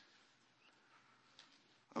want.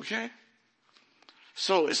 Okay?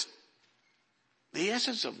 So it's the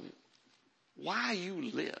essence of why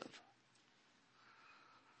you live.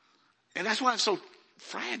 And that's why it's so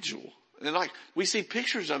fragile. And like we see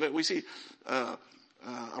pictures of it, we see a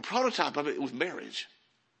prototype of it with marriage.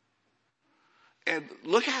 And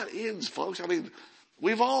look how it ends, folks. I mean,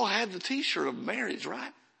 we've all had the t-shirt of marriage,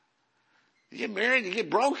 right? You get married, you get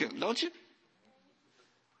broken, don't you?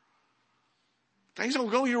 Things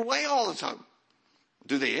don't go your way all the time.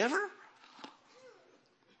 Do they ever?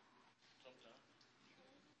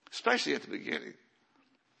 Especially at the beginning.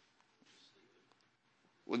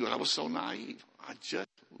 When I was so naive, I just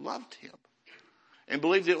loved him and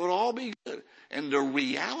believed it would all be good. And the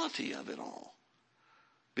reality of it all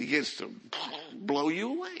begins to blow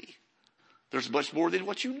you away. There's much more than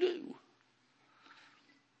what you do.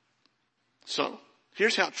 So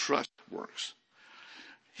here's how trust works.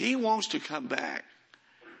 He wants to come back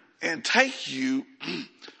and take you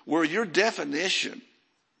where your definition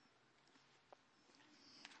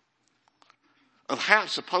of how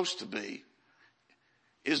it's supposed to be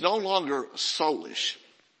is no longer soulish.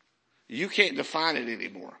 You can't define it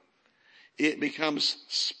anymore. It becomes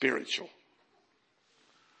spiritual.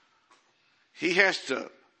 He has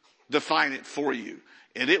to define it for you,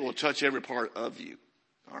 and it will touch every part of you.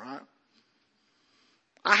 All right?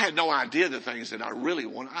 I had no idea the things that I really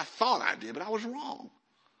wanted. I thought I did, but I was wrong.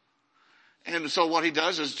 And so what he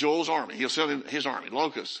does is Joel's army. He'll send his army,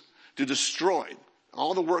 locusts, to destroy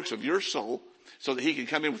all the works of your soul so that he can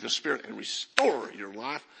come in with the Spirit and restore your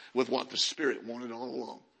life with what the Spirit wanted all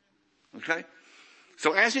along. Okay?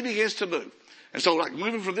 So as he begins to move, and so like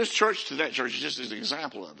moving from this church to that church is just an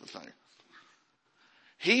example of the thing.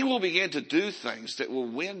 He will begin to do things that will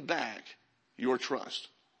win back your trust.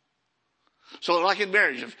 So like in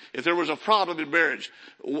marriage, if there was a problem in marriage,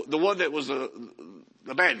 the one that was the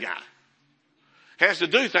bad guy has to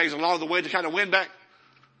do things along the way to kind of win back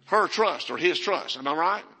her trust or his trust. Am I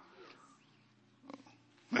right?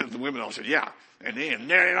 The women all said, yeah. And then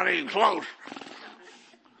they're not even close.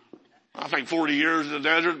 I think 40 years in the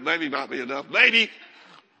desert maybe might be enough. Maybe.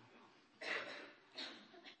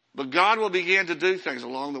 But God will begin to do things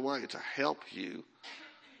along the way to help you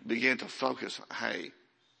begin to focus. Hey,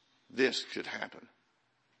 this could happen.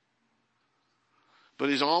 But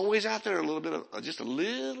he's always out there just a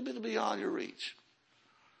little bit beyond your reach.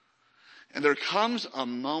 And there comes a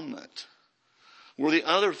moment where the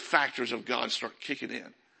other factors of God start kicking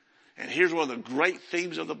in. And here's one of the great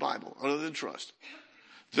themes of the Bible, other than trust.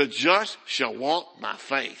 The just shall walk by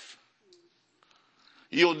faith.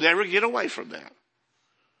 You'll never get away from that.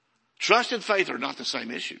 Trust and faith are not the same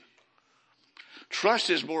issue. Trust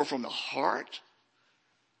is more from the heart.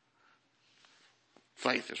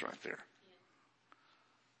 Faith is right there.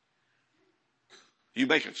 You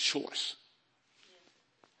make a choice.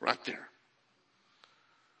 Right there.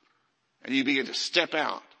 And you begin to step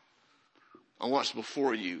out on what's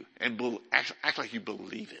before you and act like you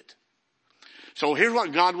believe it. So here's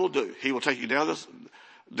what God will do. He will take you down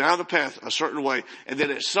the path a certain way. And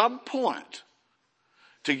then at some point,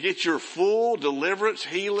 to get your full deliverance,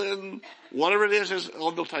 healing, whatever it is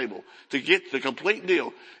on the table, to get the complete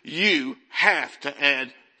deal, you have to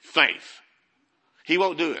add faith. He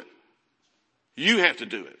won't do it. You have to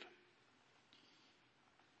do it.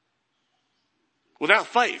 Without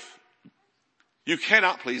faith, you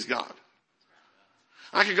cannot please God.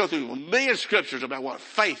 I could go through a million scriptures about what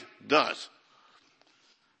faith does.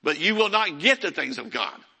 But you will not get the things of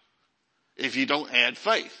God if you don't add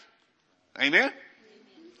faith. Amen?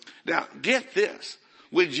 Now, get this.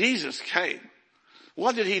 When Jesus came,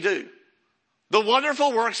 what did he do? The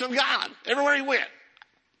wonderful works of God everywhere he went.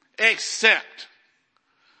 Except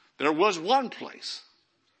there was one place.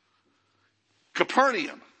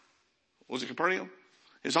 Capernaum. Was it Capernaum?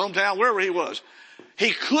 His hometown, wherever he was.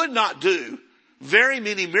 He could not do very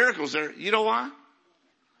many miracles there. You know why?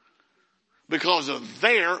 Because of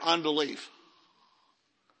their unbelief.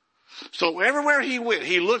 So everywhere he went,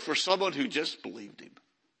 he looked for someone who just believed him.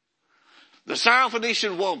 The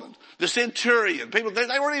Syrophoenician woman, the centurion, people,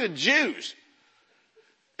 they weren't even Jews.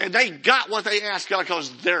 And they got what they asked God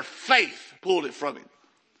because their faith pulled it from him.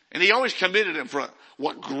 And he always commended them for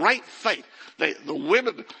what great faith. The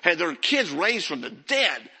women had their kids raised from the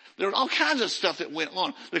dead. There was all kinds of stuff that went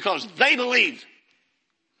on because they believed.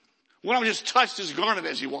 One of them just touched his garment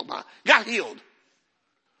as he walked by, got healed.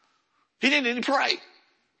 He didn't even pray.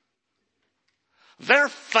 Their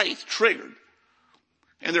faith triggered,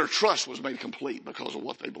 and their trust was made complete because of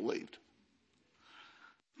what they believed.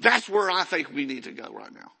 That's where I think we need to go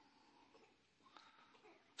right now.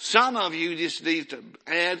 Some of you just need to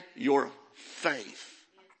add your faith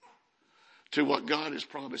to what God is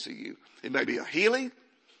promising you. It may be a healing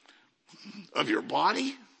of your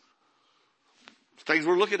body. Things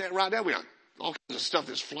we're looking at right now, we got all kinds of stuff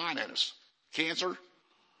that's flying at us. Cancer,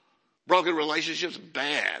 broken relationships,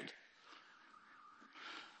 bad.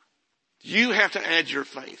 You have to add your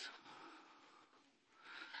faith.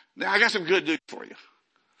 Now, I got some good news for you.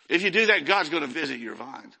 If you do that, God's going to visit your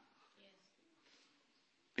vine.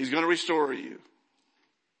 He's going to restore you.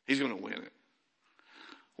 He's going to win it.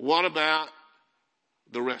 What about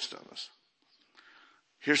the rest of us?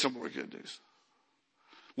 Here's some more good news.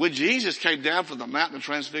 When Jesus came down from the mountain of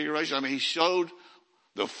transfiguration, he showed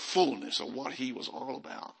the fullness of what he was all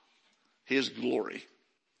about. His glory.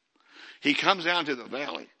 He comes down to the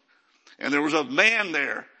valley, and there was a man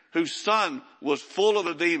there whose son was full of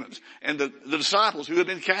the demons. And the disciples who had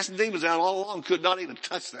been casting demons out all along could not even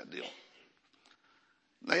touch that deal.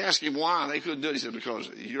 They asked him why. They couldn't do it. He said, because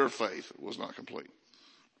your faith was not complete.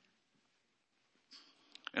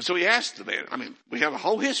 And so he asked the man, we have a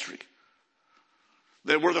whole history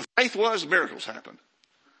that where the faith was, miracles happened.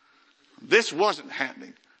 This wasn't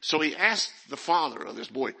happening. So he asked the father of this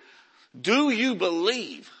boy, do you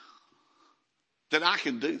believe that I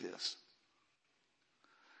can do this?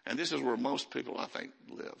 And this is where most people, I think,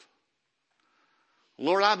 live.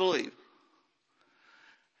 Lord, I believe.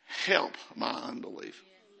 Help my unbelief.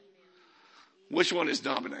 Which one is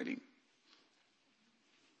dominating?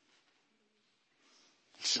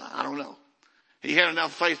 I don't know. He had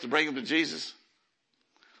enough faith to bring him to Jesus,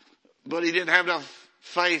 but he didn't have enough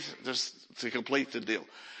faith to complete the deal.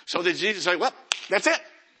 So did Jesus say, well, that's it.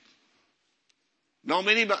 No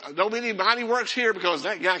many mighty works here because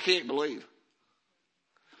that guy can't believe.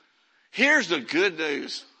 Here's the good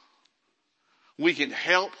news. We can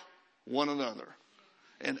help one another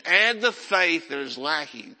and add the faith that is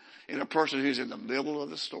lacking in a person who's in the middle of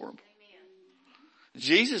the storm.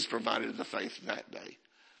 Jesus provided the faith that day.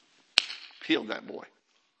 Healed that boy.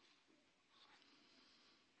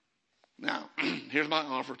 Now, here's my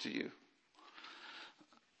offer to you.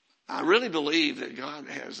 I really believe that God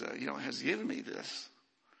has given me this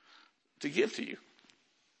to give to you.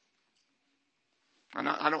 And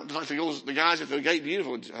I don't like the guys at the Gate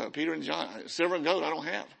Beautiful, Peter and John. Silver and gold I don't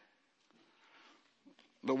have.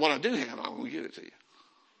 But what I do have, I will give it to you.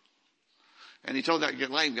 And he told that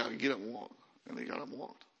lame guy to get up and walk. And he got up and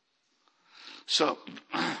walked. So,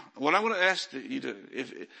 what I'm going to ask you to,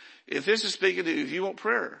 if this is speaking to you, if you want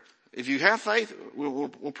prayer, if you have faith, we'll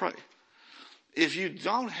pray. If you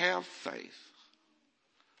don't have faith,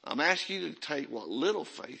 I'm asking you to take what little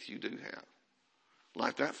faith you do have,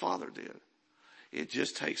 like that father did. It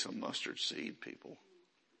just takes a mustard seed, people.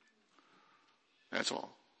 That's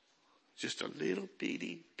all. Just a little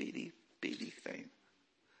bitty thing.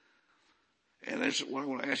 And that's what I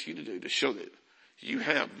want to ask you to do to show that you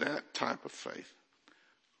have that type of faith.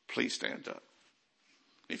 Please stand up.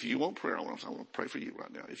 If you want prayer, I want to pray for you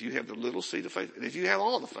right now. If you have the little seed of faith, and if you have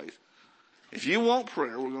all the faith, if you want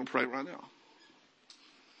prayer, we're going to pray right now.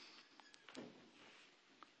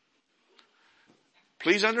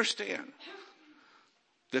 Please understand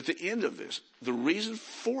that the end of this, the reason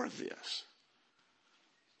for this,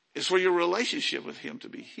 is for your relationship with him to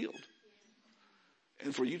be healed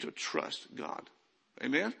and for you to trust God.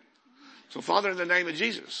 Amen? So, Father, in the name of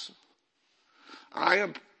Jesus, I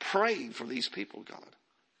am praying for these people, God.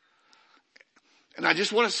 And I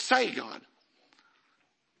just want to say, God,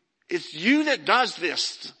 it's you that does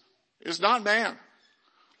this. It's not man.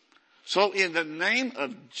 So in the name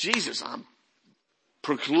of Jesus, I'm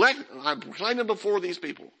proclaiming before these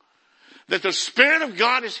people that the Spirit of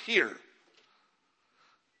God is here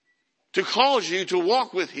to cause you to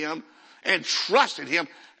walk with him and trust in him.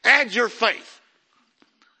 Add your faith.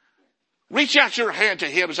 Reach out your hand to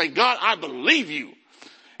him and say, God, I believe you.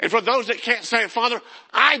 And for those that can't say it, Father,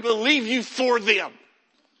 I believe you for them.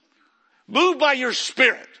 Move by your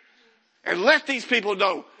Spirit and let these people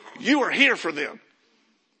know you are here for them.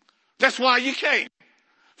 That's why you came.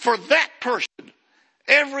 For that person,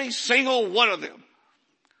 every single one of them,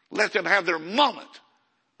 let them have their moment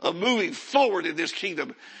of moving forward in this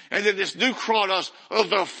kingdom and in this new chronos of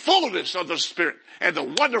the fullness of the Spirit and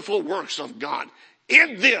the wonderful works of God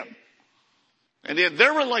in them and in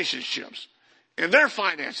their relationships, in their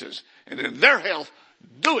finances, and in their health.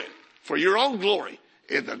 Do it for your own glory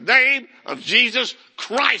in the name of Jesus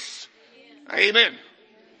Christ. Amen.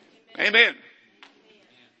 Amen.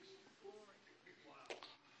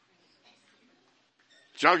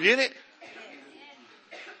 Did y'all get it?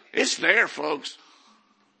 It's there, folks.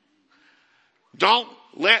 Don't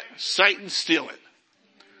let Satan steal it.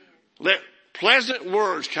 Let pleasant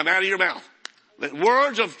words come out of your mouth. Let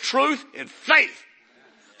words of truth and faith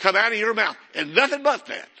come out of your mouth. And nothing but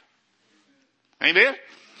that. Amen?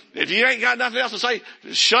 If you ain't got nothing else to say,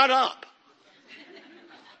 shut up.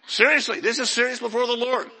 Seriously, this is serious before the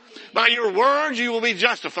Lord. By your words you will be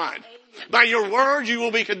justified. By your words you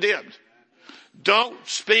will be condemned. Don't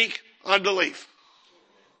speak unbelief.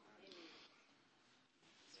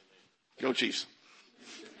 Go Chiefs.